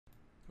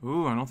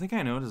Ooh, I don't think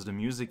I noticed the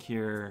music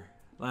here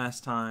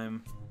last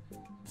time.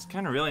 It's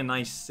kind of really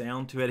nice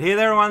sound to it. Hey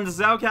there, everyone, this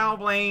is Cal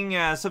playing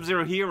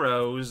Subzero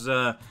Heroes.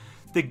 The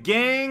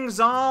gang's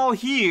all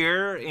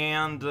here,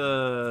 and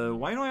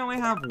why do I only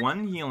have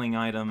one healing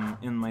item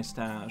in my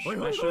stash?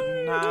 I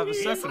shouldn't have a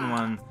second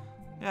one.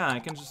 Yeah, I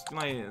can just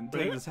like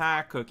take this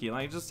hack cookie.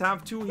 Like, just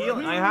have two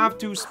healing. I have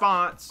 2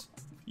 spots.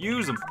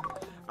 Use them.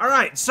 All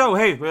right, so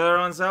hey, we're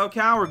on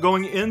Cal. We're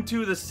going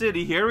into the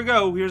city. Here we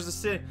go. Here's the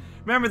city.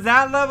 Remember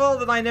that level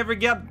that I never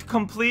get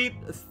complete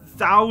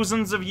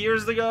thousands of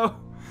years ago?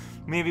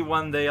 Maybe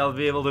one day I'll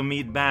be able to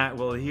meet back.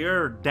 Well,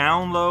 here,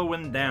 down low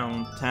and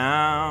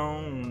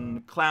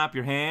downtown. Clap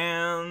your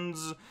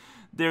hands.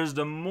 There's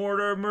the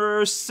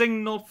Mortimer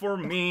signal for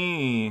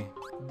me.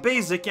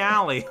 Basic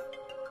alley.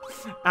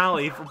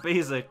 Alley for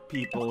basic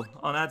people.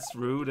 Oh, that's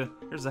rude.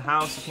 There's a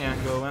house you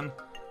can't go in.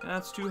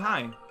 That's too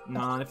high.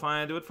 Not if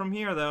I do it from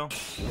here, though.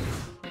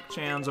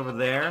 Chan's over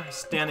there,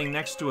 standing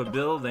next to a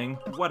building.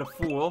 What a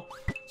fool.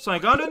 So I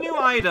got a new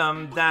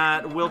item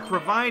that will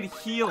provide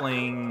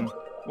healing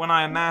when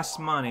I amass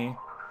money.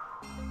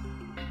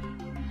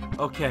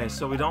 Okay,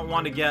 so we don't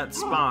want to get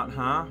spot,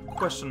 huh?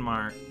 Question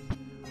mark.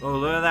 Oh,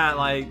 look at that,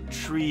 like,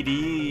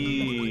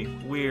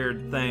 3D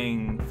weird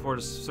thing for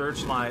the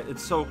searchlight.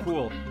 It's so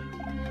cool.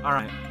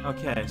 Alright,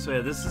 okay, so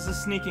yeah, this is a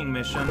sneaking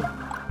mission.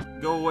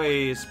 Go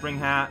away, spring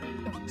hat.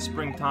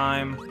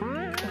 Springtime.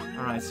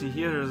 Alright, see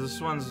here, this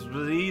one's a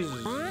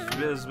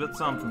bit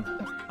something.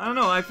 I don't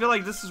know, I feel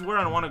like this is where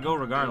I want to go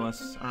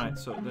regardless. Alright,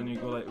 so then you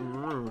go like...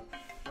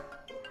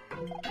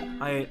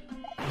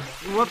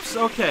 Whoops,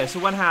 okay, so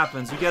what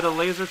happens? You get a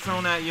laser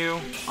thrown at you.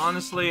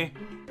 Honestly,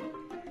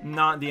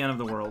 not the end of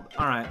the world.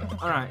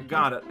 Alright,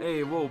 got it.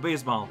 Hey, whoa,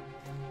 baseball.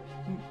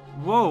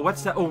 Whoa,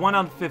 what's that? Oh, 1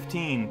 out of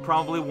 15.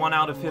 Probably 1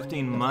 out of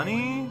 15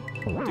 money?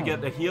 To get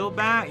the heal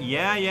back?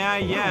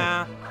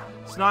 Yeah.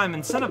 So now I'm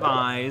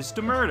incentivized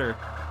to murder.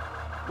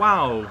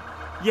 Wow.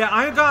 Yeah,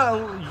 I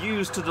got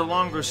used to the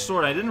longer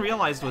sword. I didn't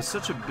realize there was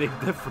such a big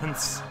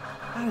difference.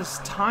 That is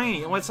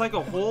tiny. Well, it's like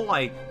a whole,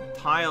 like,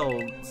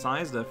 tile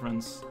size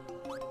difference.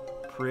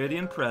 Pretty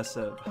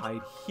impressive.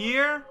 Hide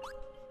here.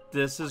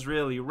 This is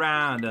really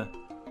rad.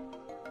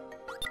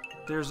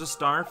 There's a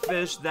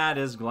starfish that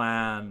is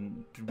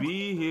glad to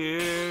be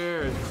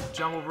here.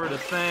 Jump over the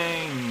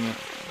thing.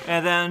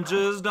 And then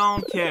just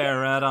don't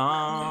care at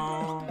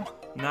all.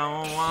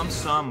 Now I'm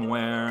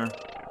somewhere.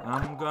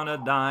 I'm gonna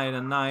die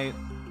tonight.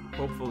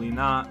 Hopefully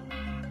not.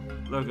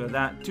 Look at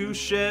that. 2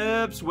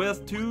 ships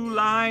with 2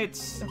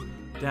 lights.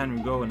 Then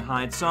we go and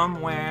hide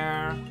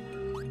somewhere.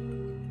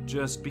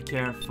 Just be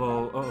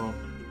careful. Uh-oh.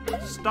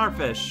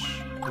 Starfish.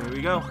 Here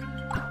we go.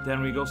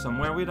 Then we go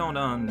somewhere we don't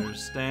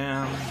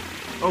understand.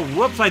 Oh,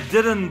 whoops, I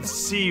didn't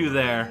see you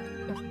there.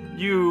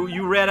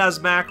 You read as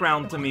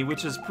background to me,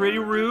 which is pretty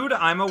rude.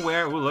 I'm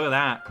aware. Ooh, look at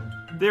that.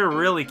 They're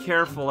really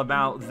careful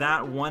about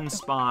that one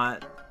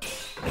spot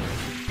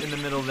in the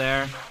middle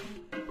there.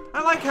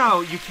 I like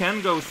how you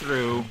can go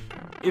through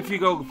if you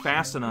go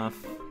fast enough.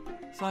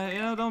 So, you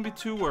know, don't be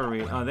too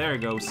worried. Oh, there you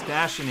go.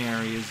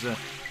 Stationary is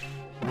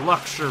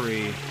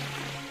luxury.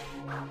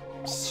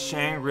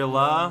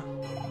 Shangri-La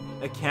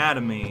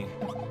Academy.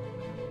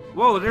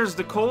 Whoa, there's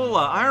the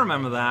cola. I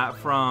remember that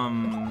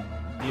from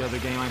the other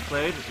game I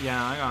played.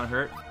 Yeah, I got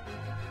hurt.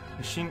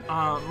 Machine,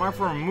 mark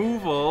for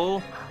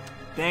removal.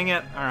 Dang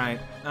it. Alright.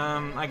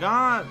 I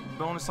got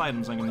bonus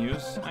items I can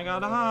use. I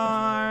got a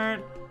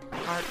heart.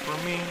 Heart for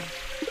me.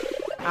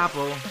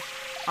 Apple.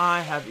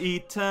 I have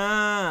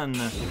eaten.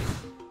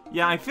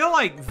 Yeah, I feel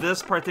like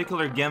this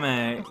particular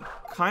gimmick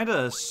kind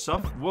of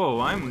Whoa,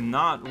 I'm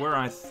not where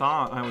I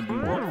thought I would be.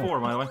 World 4,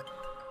 by the way.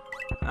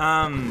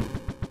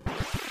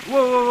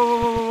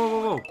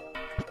 Whoa.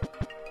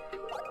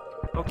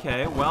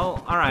 Okay,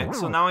 well, alright,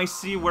 so now I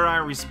see where I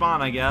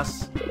respawn, I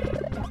guess.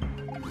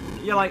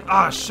 Yeah, like,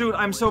 shoot,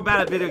 I'm so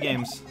bad at video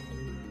games.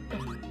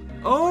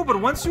 Oh, but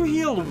once you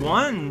heal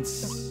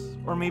once,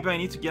 or maybe I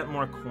need to get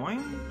more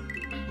coin?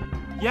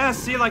 Yeah,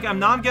 see, like, I'm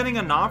not getting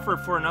an offer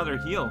for another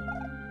heal.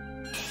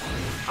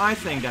 I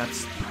think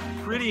that's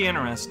pretty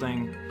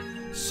interesting.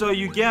 So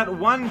you get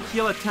 1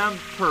 heal attempt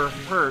per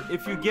hurt.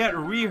 If you get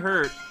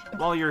re-hurt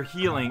while you're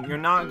healing, you're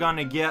not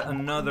gonna get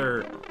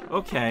another...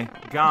 Okay,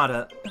 got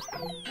it.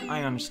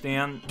 I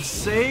understand.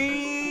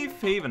 Safe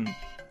haven.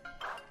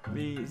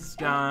 These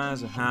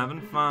guys are having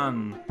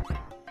fun.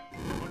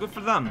 Well, good for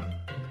them.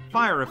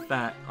 Fire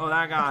effect. Oh,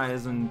 that guy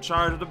is in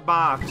charge of the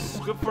box.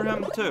 Good for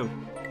him, too.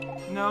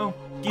 No,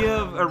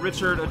 give a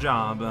Richard a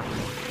job.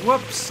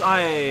 Whoops,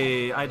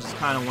 I just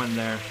kind of went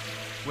there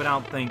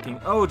without thinking.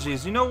 Oh,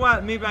 geez, you know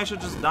what? Maybe I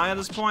should just die at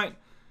this point.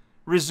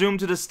 Resume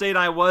to the state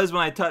I was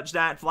when I touched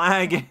that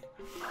flag.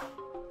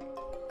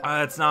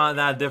 It's not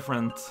that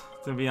different,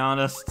 to be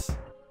honest.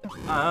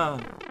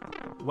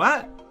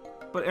 What?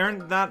 But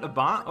aren't that a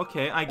bot?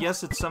 Okay, I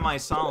guess it's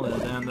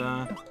semi-solid, and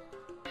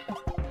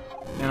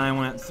I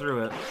went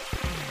through it.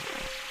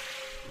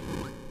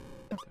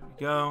 There we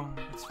go.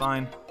 It's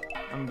fine.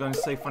 I'm going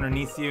safe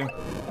underneath you.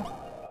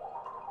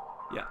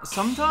 Yeah,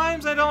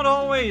 sometimes I don't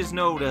always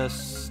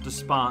notice the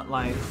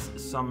spotlight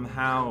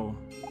somehow.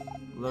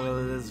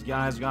 Look, this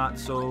guy's got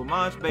so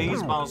much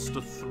baseballs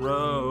to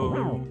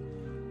throw.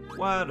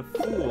 What a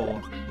fool.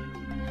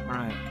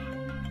 Alright.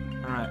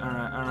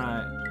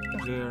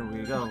 Here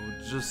we go.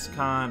 Just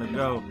kinda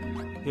go.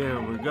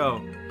 Here we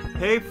go.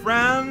 Hey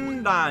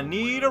friend, I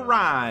need a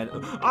ride.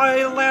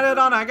 I landed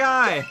on a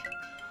guy.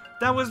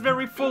 That was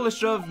very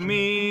foolish of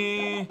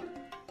me.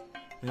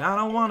 I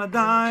don't wanna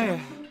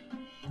die.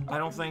 I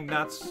don't think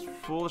that's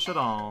foolish at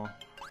all.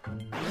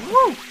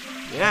 Woo!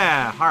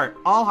 Yeah, heart.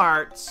 All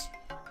hearts.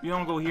 You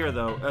don't go here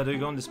though. Do you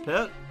go in this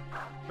pit?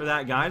 Where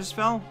that guy just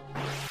fell?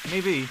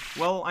 Maybe.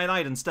 Well, I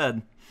died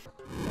instead.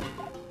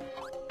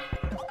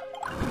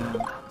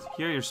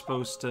 Here you're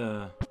supposed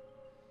to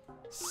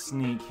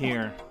sneak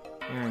here.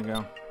 Here we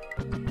go.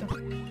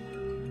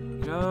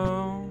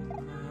 Go.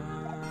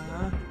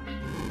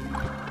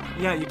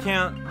 Yeah, you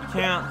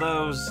can't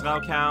those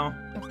cow cow.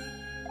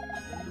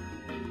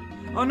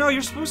 Oh no,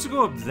 you're supposed to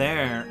go up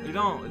there. You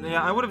don't.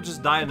 Yeah, I would have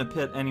just died in the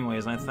pit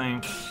anyways. I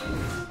think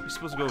you're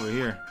supposed to go over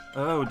here.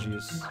 Oh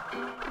jeez.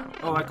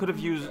 Oh, I could have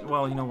used.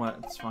 Well, you know what?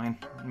 It's fine.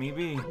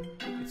 Maybe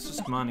it's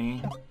just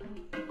money.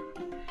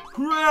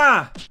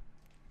 Hurrah!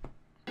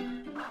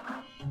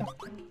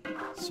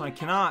 So I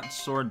cannot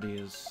sword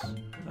these.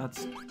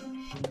 That's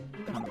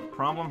kind of a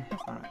problem.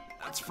 Alright,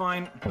 that's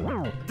fine.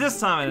 This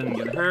time I didn't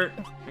get hurt.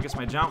 I guess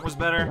my jump was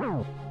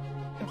better.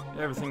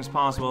 Everything's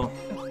possible.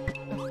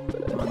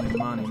 Money,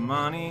 money,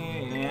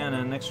 money. And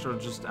an extra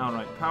just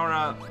outright power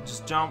up.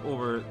 Just jump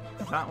over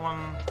that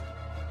one.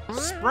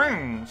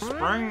 Spring!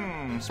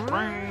 Spring!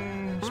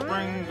 Spring!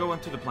 Spring! Go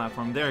into the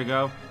platform. There you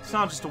go. It's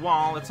not just a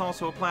wall, it's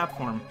also a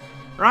platform.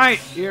 Right!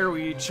 Here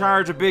we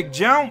charge a big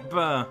jump!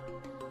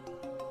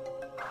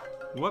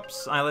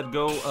 Whoops, I let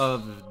go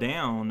of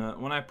down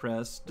when I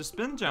pressed the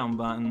spin jump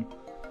button.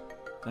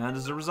 That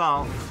is the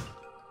result.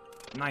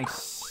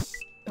 Nice.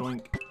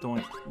 Doink,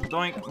 doink,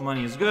 doink.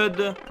 Money is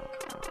good.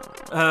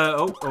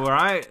 Oh,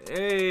 alright.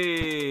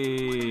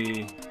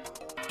 Hey.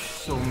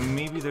 So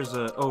maybe there's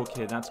a... Oh,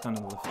 okay, that's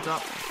gonna lift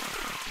up.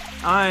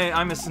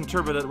 I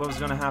misinterpreted what was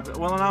gonna happen.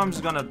 Well, now I'm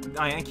just gonna...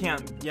 I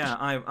can't... Yeah,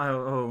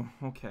 oh,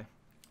 okay.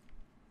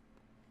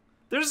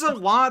 There's a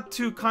lot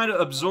to kind of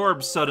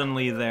absorb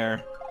suddenly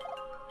there.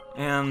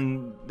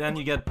 And then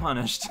you get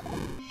punished.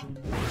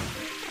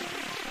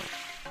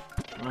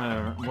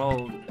 Whatever.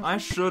 Well, I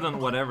shouldn't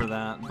whatever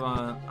that,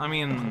 but... I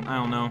mean, I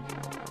don't know.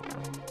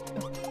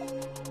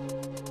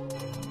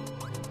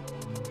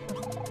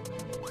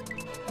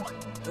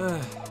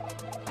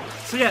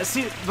 So yeah,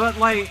 see, but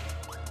like,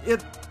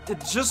 it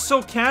just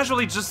so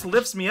casually just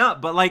lifts me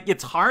up, but like,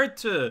 it's hard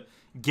to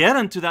get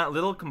into that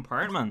little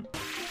compartment.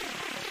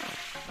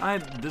 I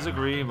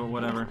disagree, but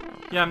whatever.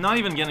 Yeah, I'm not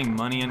even getting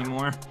money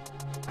anymore.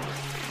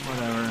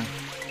 Whatever.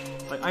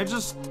 Like, I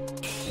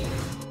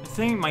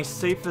think my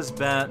safest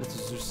bet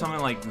is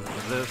something like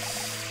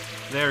this.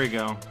 There we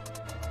go.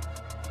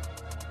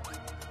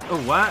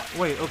 Oh, what?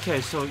 Wait, okay,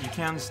 so you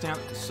can stand...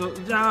 So,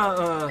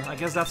 I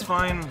guess that's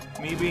fine,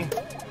 maybe.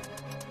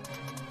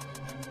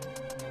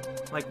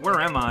 Like, where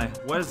am I?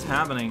 What is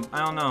happening?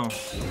 I don't know.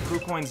 Crew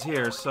coin's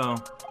here, so...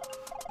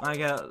 I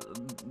get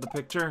the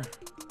picture.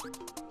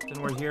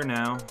 Then we're here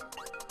now.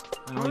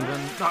 I don't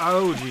even...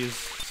 Oh, jeez.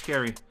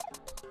 Scary.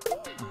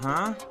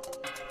 Uh-huh.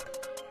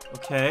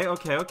 Okay,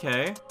 okay,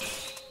 okay.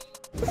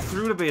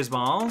 Through the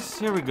baseballs.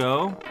 Here we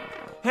go.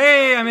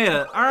 Hey, I made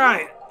it.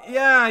 Alright.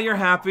 Yeah, you're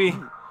happy.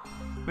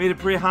 Made it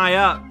pretty high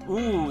up.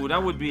 Ooh,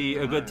 that would be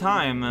a good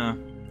time.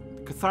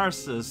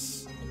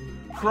 Catharsis.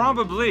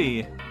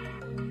 Probably.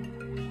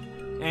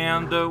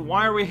 And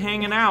why are we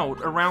hanging out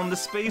around the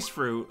space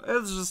fruit?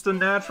 It's just a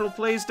natural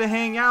place to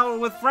hang out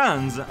with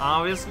friends,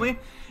 obviously.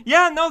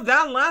 Yeah, no,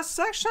 that last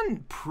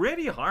section,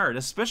 pretty hard,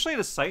 especially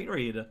the sight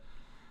read.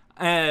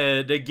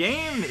 The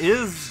game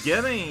is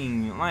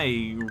getting,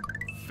 like,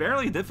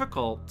 fairly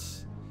difficult.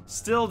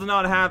 Still do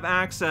not have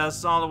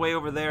access all the way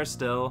over there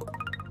still.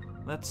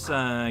 Let's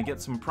get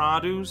some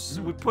produce.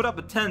 We put up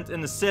a tent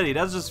in the city.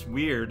 That's just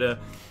weird.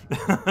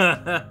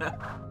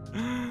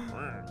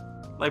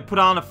 Like, put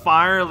on a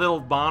fire, a little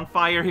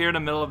bonfire here in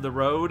the middle of the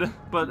road.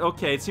 But,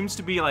 okay, it seems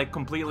to be, like,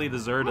 completely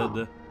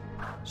deserted.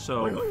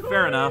 So,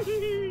 fair enough.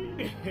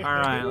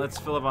 Alright, let's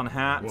fill up on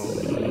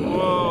hats.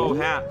 Whoa,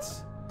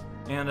 hats.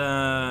 And, do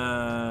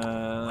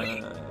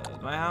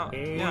I have...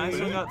 Yeah, I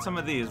still got some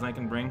of these I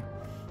can bring.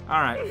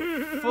 Alright,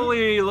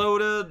 fully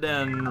loaded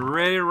and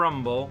ready to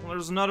rumble.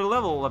 There's another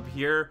level up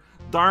here.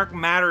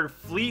 Darkmatter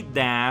Fleet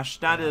Dash.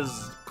 That is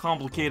a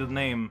complicated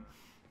name.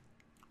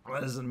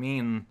 What does it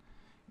mean?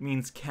 It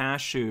means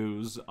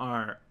cashews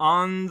are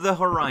on the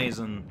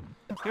horizon.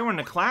 Hey, we're in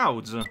the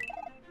clouds.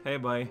 Hey,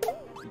 buddy.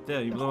 You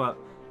did, you blew up.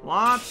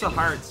 Lots of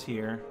hearts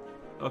here.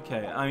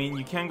 Okay, I mean,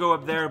 you can go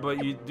up there,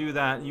 but you do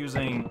that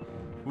using...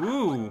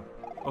 Ooh.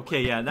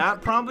 Okay, yeah,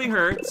 that probably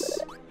hurts.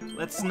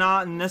 Let's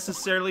not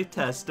necessarily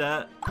test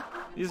that.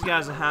 These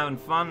guys are having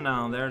fun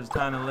now. They're just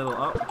kind of little...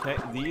 Oh, okay,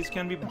 these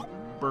can be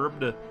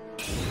burbed.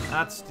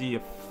 That's the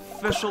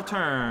official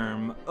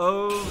term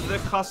of the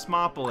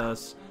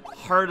Cosmopolis.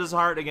 Hard as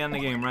heart again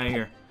in the game right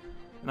here.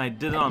 And I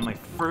did it on my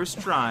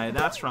first try.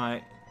 That's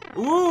right.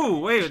 Ooh,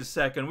 wait a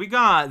second. We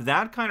got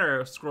that kind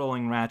of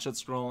scrolling, Ratchet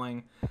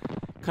scrolling,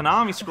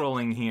 Konami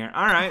scrolling here.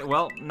 Alright,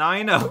 well, now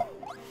you know.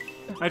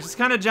 I just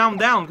kind of jumped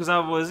down because I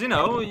was, you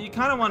know, you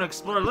kind of want to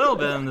explore a little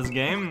bit in this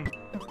game.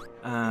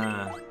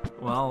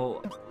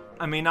 Well,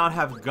 I may not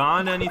have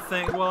gotten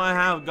anything. Well, I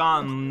have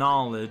gotten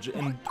knowledge,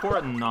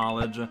 important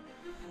knowledge,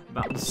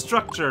 about the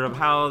structure of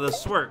how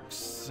this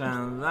works.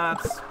 And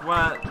that's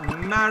what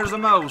matters the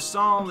most.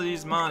 All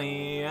these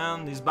money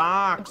and these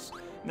boxes.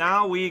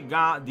 Now we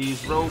got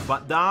these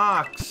robot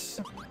docks.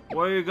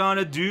 What are you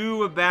gonna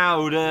do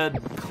about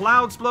it?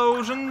 Cloud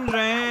explosion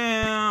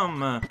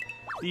jam!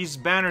 These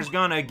banners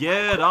gonna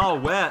get all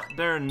wet.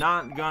 They're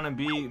not gonna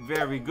be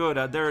very good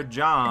at their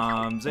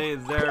jobs. Hey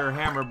there,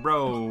 Hammer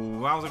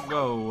Bro. How's it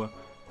go?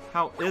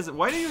 How is it?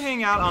 Why do you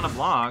hang out on a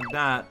block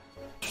that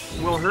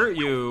will hurt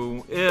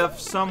you if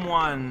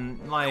someone,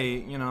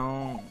 like, you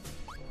know,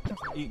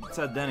 eats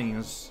at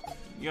Denny's?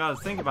 You gotta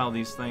think about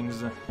these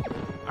things.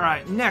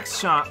 Alright, next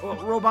shot. Oh,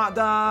 robot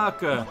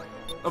duck.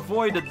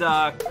 Avoid the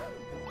duck.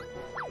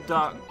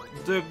 Duck.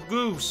 The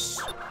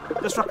goose.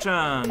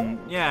 Destruction.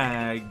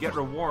 Yeah, get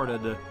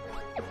rewarded.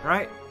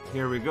 Alright,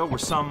 here we go. We're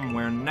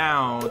somewhere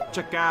now.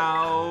 Check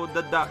out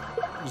the duck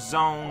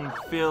zone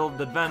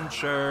filled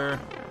adventure.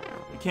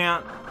 You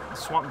can't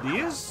swap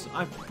these?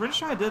 I'm pretty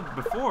sure I did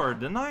before,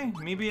 didn't I?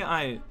 Maybe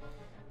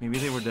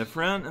they were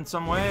different in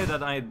some way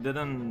that I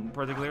didn't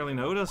particularly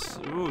notice.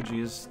 Ooh,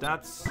 geez,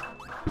 that's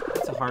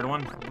a hard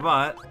one.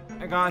 But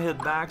I got hit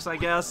backs, I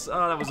guess.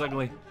 Oh, that was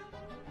ugly.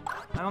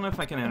 I don't know if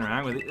I can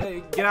interact with it.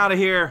 Hey, get out of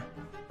here,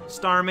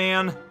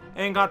 Starman.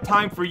 Ain't got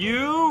time for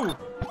you.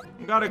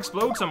 You gotta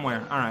explode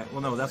somewhere. Alright,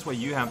 well no, that's what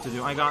you have to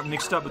do. I got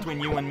mixed up between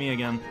you and me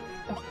again.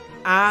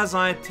 As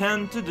I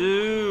tend to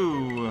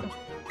do.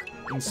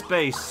 In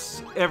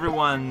space,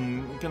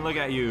 everyone can look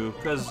at you,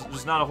 because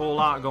there's not a whole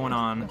lot going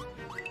on.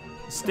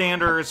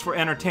 Standards for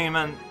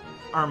entertainment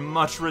are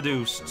much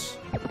reduced.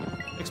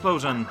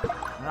 Explosion.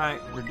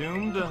 Alright, we're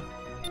doomed.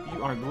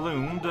 You are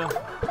gloomed.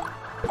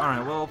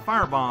 Alright, well,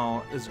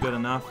 fireball is good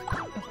enough.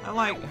 I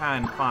like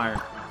hand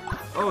fire.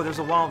 Oh, there's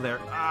a wall there.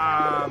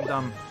 Ah, I'm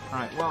dumb.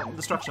 Alright, well,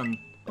 destruction.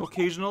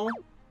 Occasional,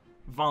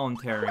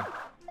 voluntary.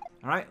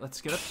 Alright, let's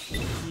get up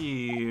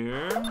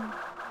here.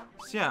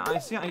 So yeah,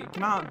 I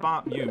cannot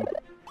bop you.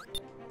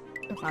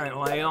 Alright,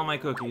 well, I ate all my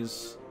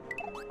cookies.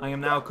 I am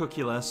now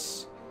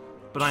cookieless.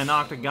 But I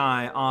knocked a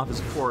guy off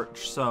his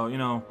porch, so, you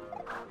know,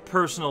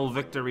 personal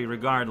victory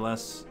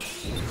regardless.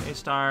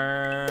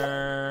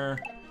 A-star.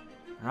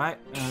 Alright,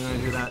 I'm gonna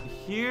do that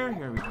here.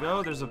 Here we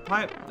go. There's a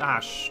pipe.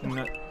 Ah,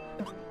 no.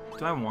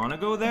 Do I want to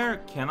go there?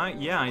 Can I?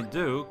 Yeah, I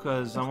do,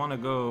 because I want to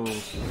go...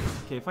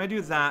 Okay, if I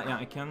do that, yeah,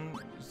 I can...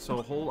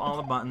 So hold all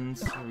the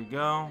buttons. Here we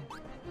go.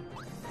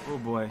 Oh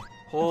boy.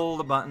 Hold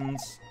the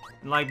buttons.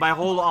 Like, by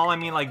hold all, I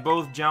mean like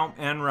both jump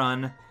and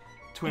run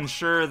to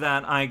ensure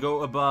that I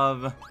go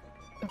above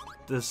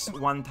this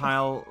one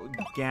tile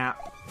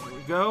gap. There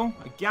we go.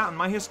 A gap in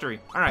my history.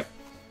 Alright.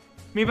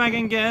 Maybe I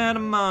can get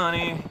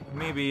money.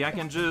 Maybe I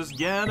can just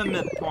get a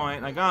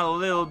midpoint. I got a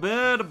little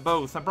bit of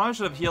both. I probably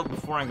should have healed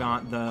before I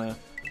got the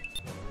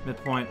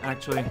midpoint,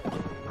 actually.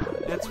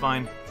 It's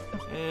fine.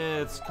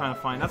 It's kind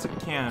of fine. That's a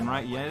cannon,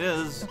 right? Yeah, it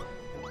is.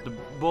 The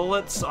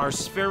bullets are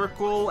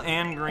spherical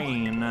and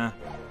green.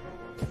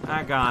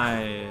 That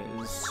guy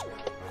is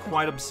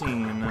quite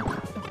obscene.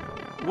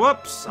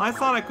 Whoops! I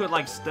thought I could,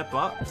 like, step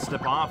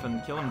off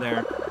and kill him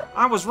there.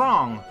 I was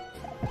wrong!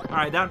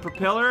 Alright, that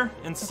propeller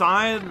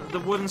inside the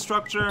wooden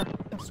structure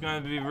is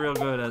going to be real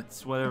good at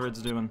whatever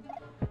it's doing.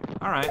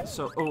 Alright,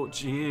 so... Oh,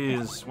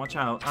 jeez. Watch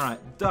out. Alright,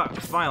 duck,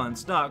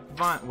 violence, duck,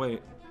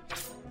 wait.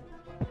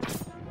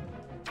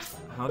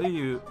 How do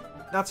you...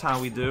 That's how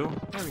we do.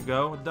 There we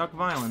go. Duck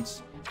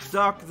violence.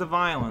 Duck the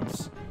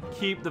violence.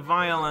 Keep the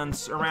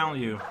violence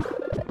around you.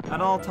 At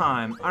all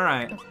time.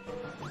 Alright.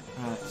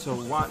 Alright, so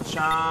watch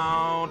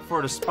out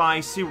for the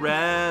spicy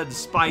red,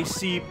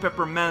 spicy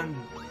peppermint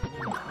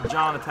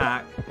John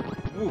attack.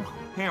 Ooh,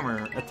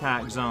 hammer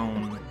attack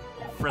zone.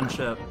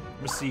 Friendship.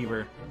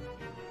 Receiver.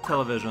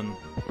 Television.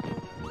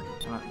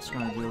 Alright, just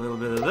gonna do a little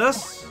bit of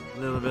this, a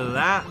little bit of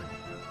that,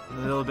 a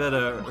little bit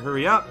of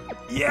hurry up.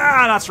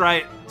 Yeah, that's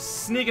right.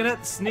 Sneaking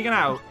it, sneaking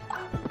out.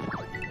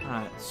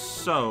 Alright,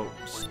 so,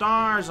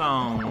 Star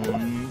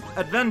Zone.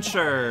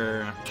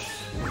 Adventure.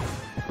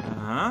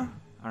 Uh-huh.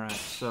 Alright,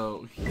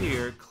 so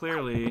here,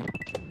 clearly,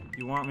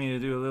 you want me to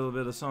do a little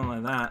bit of something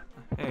like that.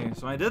 Hey,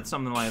 so I did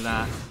something like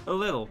that. A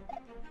little.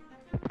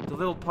 The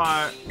little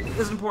part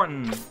is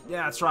important.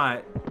 Yeah, that's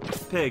right.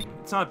 Pig.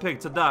 It's not a pig,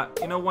 it's a duck.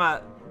 You know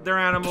what? They're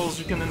animals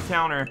you can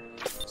encounter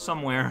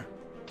somewhere.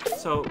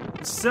 So,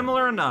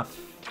 similar enough.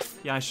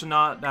 Yeah, I should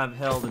not have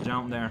held a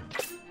jump there.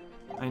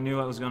 I knew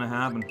what was going to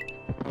happen.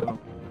 Oh,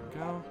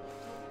 go.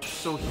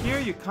 So here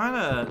you kind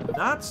of...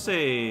 That's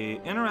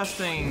a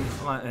interesting...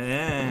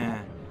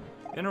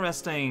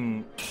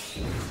 Interesting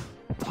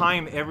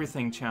time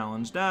everything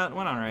challenge. That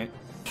went alright.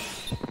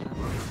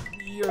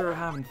 You're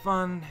having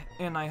fun,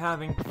 and I'm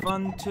having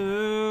fun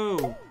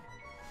too.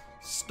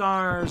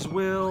 Stars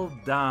will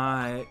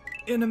die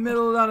in the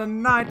middle of the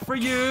night for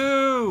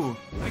you.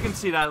 I can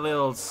see that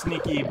little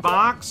sneaky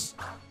box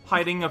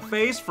hiding a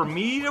face for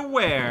me to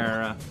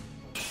wear.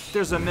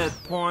 There's a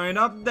midpoint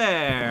up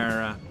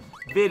there.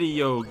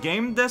 Video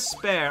game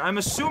despair. I'm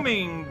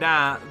assuming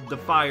that the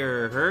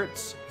fire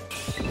hurts.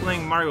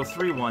 Playing Mario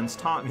 3 once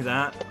taught me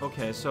that.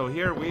 Okay, so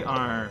here we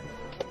are.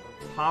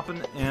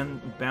 Hopping and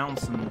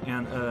bouncing.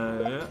 And,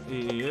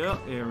 yeah,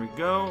 here we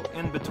go.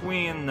 In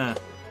between the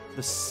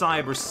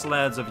cyber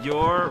sleds of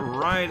yore,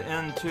 right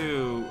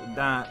into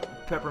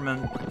that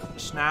peppermint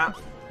snap.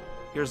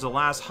 Here's the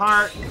last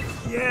heart.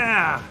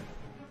 Yeah!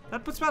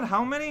 That puts about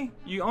how many?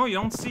 You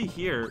don't see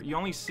here. You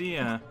only see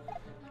on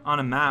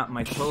a map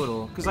my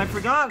total. Because I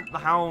forgot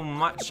how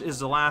much is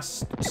the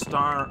last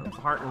star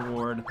heart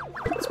reward.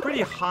 It's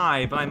pretty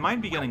high, but I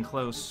might be getting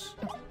close.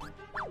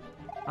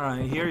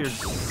 Alright, here you're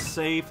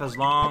safe as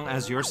long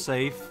as you're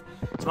safe.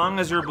 As long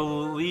as you're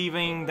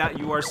believing that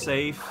you are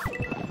safe,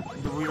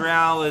 the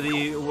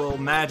reality will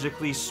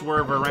magically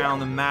swerve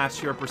around and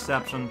match your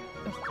perception.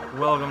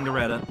 Welcome to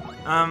Reddit.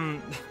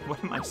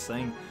 What am I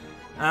saying?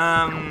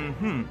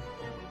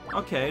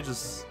 Okay,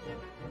 just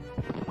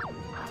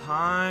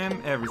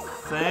time,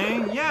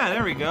 everything. Yeah,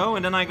 there we go.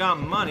 And then I got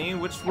money,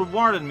 which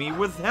rewarded me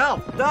with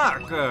health.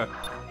 Duck!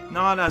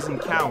 Not as in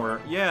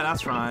cower. Yeah,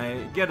 that's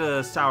right. Get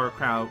a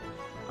sauerkraut.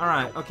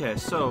 Alright, okay,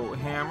 so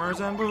hammers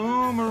and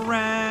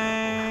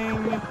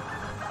boomerang.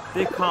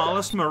 They call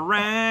us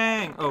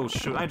meringue. Oh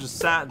shoot, I just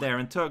sat there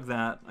and took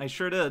that. I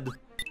sure did.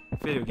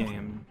 Video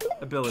game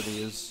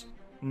ability is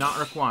not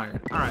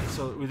required. Alright,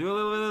 so we do a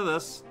little bit of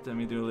this, then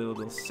we do a little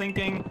bit of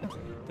sinking,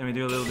 then we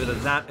do a little bit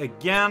of that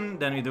again,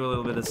 then we do a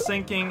little bit of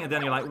sinking, and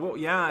then you're like, whoa,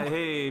 yeah,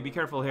 hey, be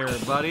careful here,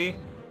 buddy.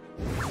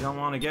 You don't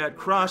want to get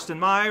crushed in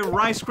my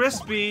Rice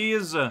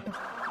Krispies.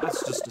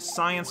 That's just a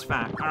science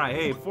fact. Alright,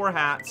 hey, 4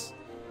 hats.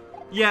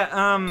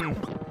 Yeah,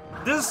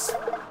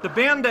 the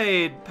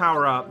Band-Aid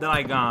power-up that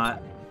I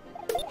got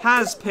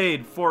has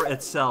paid for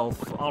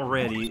itself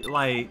already,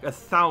 like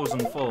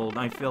 1,000-fold,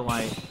 I feel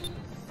like.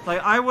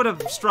 Like, I would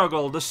have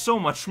struggled so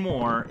much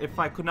more if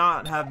I could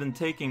not have been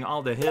taking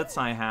all the hits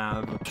I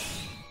have.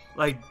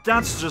 Like,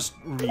 that's just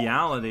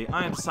reality.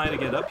 I decide to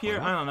get up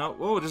here, I don't know.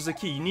 Oh, there's a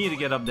key, you need to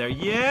get up there.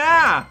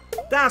 Yeah!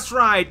 That's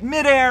right,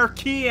 mid-air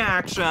key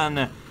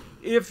action!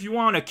 If you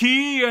want a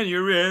key and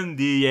you're in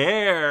the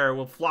air,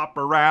 we'll flop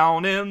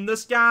around in the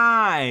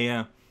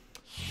sky.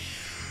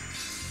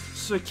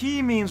 So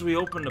key means we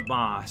open the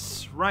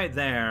boss. Right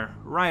there.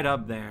 Right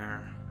up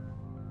there.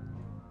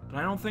 But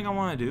I don't think I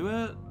want to do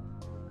it.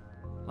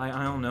 Like,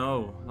 I don't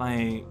know.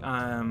 Like,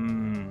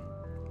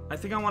 I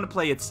think I want to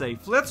play it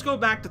safe. Let's go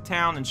back to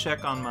town and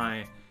check on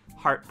my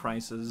heart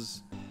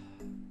prices.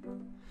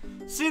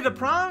 See, the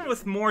problem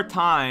with more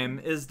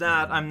time is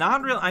that I'm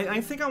not real. I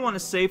think I want to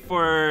save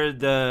for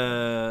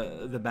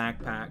the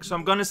backpack, so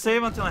I'm gonna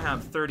save until I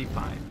have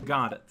 35.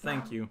 Got it.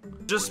 Thank you.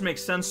 Just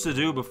makes sense to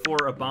do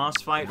before a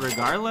boss fight,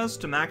 regardless,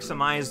 to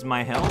maximize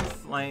my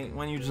health. Like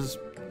when you just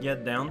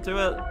get down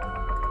to it,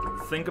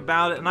 think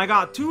about it. And I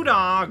got 2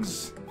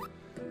 dogs,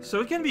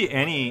 so it can be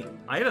any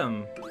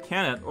item,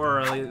 can it?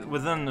 Or like,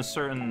 within a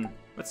certain.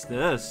 What's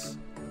this?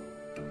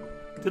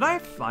 Did I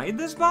fight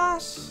this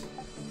boss?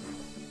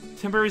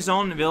 Temporary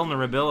zone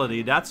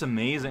vulnerability, that's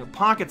amazing.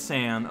 Pocket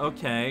sand,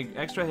 okay.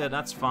 Extra hit,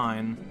 that's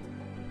fine.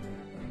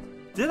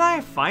 Did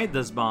I fight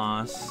this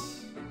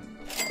boss?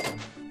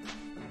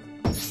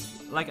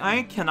 Like,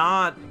 I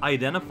cannot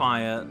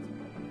identify it.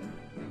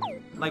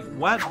 Like,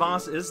 what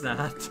boss is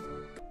that?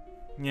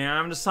 Yeah,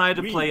 I'm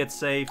decided to play it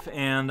safe,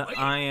 and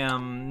I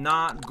am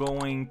not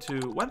going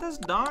to... What does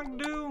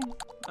dog do?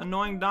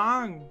 Annoying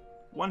dog?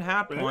 1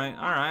 hat point.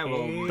 Alright,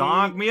 well,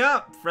 dog me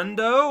up,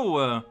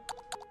 friendo!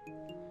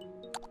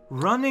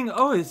 Running,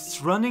 oh,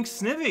 it's running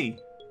Snivy.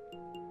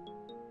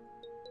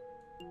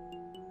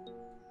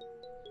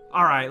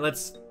 Alright,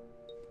 let's...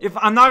 If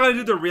I'm not gonna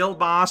do the real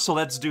boss, so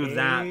let's do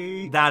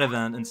that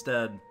event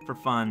instead, for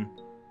fun.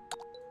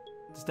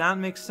 Does that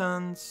make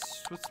sense?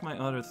 What's my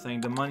other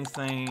thing? The money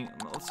thing.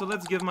 So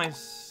let's give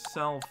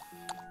myself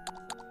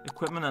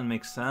equipment that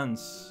makes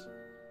sense.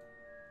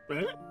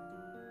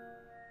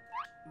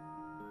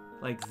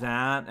 Like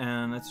that,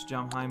 and let's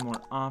jump high more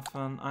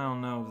often. I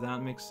don't know if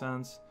that makes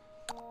sense.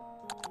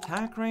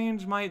 Attack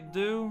range might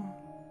do.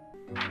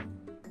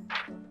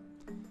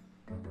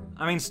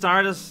 I mean,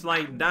 Stardust,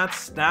 like,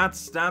 that's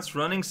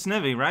running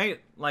Snivy, right?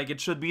 Like, it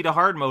should be the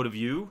hard mode of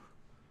you.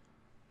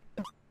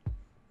 I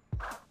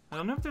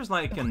don't know if there's,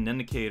 like, an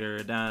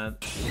indicator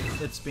that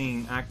it's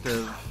being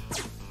active.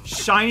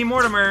 Shiny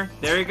Mortimer!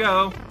 There you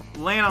go.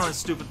 Land on this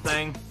stupid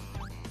thing.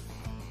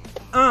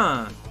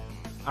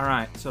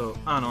 Alright, so,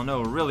 I don't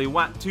know really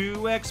what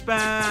to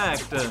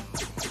expect.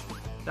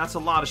 That's a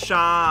lot of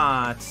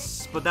shots.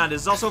 But that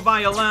is also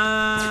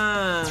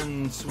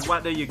violence.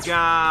 What do you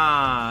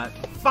got?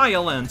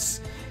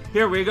 Violence.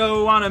 Here we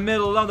go on the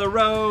middle of the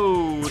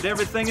road.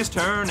 Everything is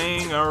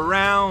turning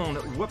around.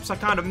 Whoops, I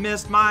kind of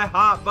missed my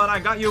hop, but I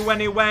got you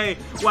anyway.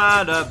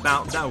 What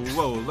about that?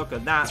 Whoa, look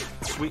at that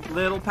sweet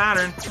little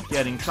pattern.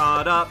 Getting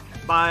caught up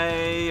by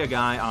a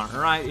guy.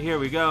 Alright, here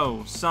we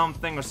go.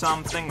 Something or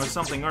something or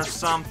something or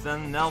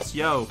something else.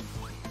 Yo.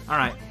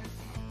 Alright.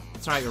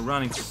 That's right, you're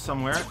running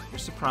somewhere. You're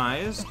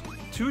surprised.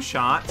 2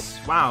 shots.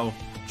 Wow.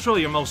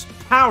 Truly your most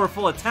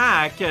powerful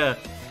attack.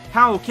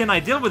 How can I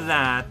deal with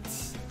that?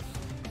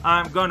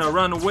 I'm gonna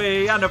run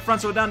away at the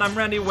front, so then I'm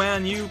ready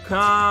when you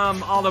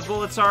come. All the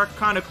bullets are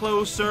kinda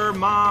closer,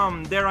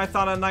 Mom. There I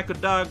thought I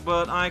could duck,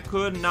 but I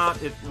could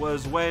not. It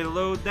was way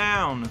low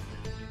down.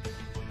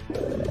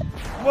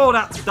 Whoa,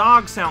 that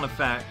dog sound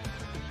effect.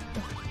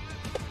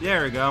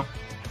 There we go.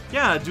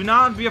 Yeah, do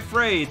not be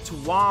afraid to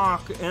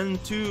walk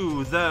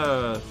into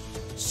the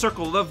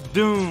circle of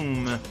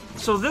doom.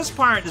 So this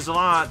part is a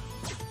lot...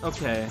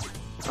 Okay.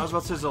 I was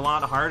about to say it's a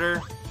lot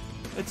harder.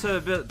 It's a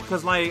bit...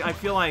 Because, like, I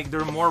feel like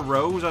there are more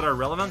rows that are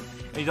relevant.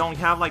 And you don't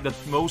have, like, the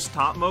most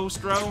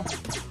topmost row.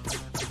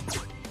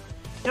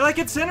 Yeah, like,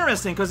 it's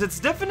interesting, because it's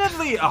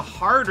definitely a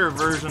harder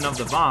version of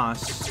the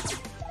boss.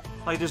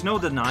 Like, there's no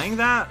denying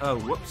that. Oh,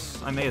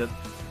 whoops. I made it.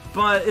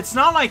 But it's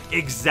not, like,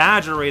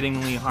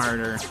 exaggeratingly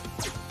harder.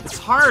 It's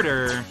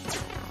harder,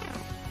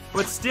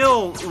 but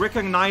still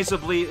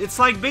recognizably... It's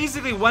like,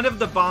 basically, what if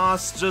the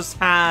boss just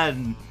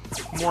had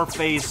more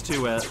phase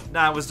to it?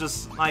 That was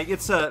just, like,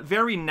 it's a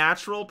very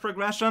natural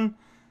progression.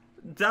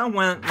 That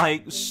went,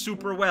 like,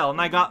 super well. And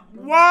I got,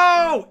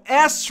 whoa!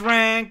 S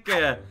rank!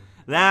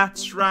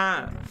 That's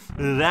right.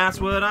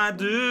 That's what I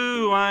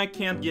do. I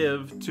can't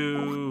give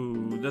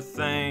to the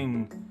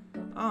thing.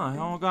 Oh, I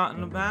all got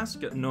in the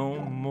basket. No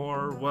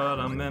more. What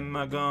am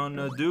I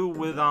gonna do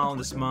with all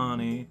this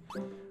money?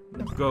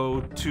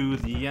 Go to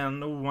the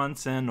end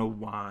once in a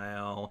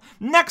while.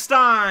 Next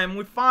time,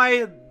 we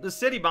fight the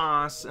city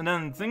boss, and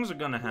then things are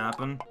gonna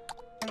happen.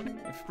 If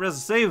you press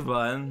the save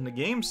button, the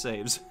game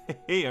saves.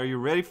 Hey, are you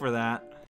ready for that?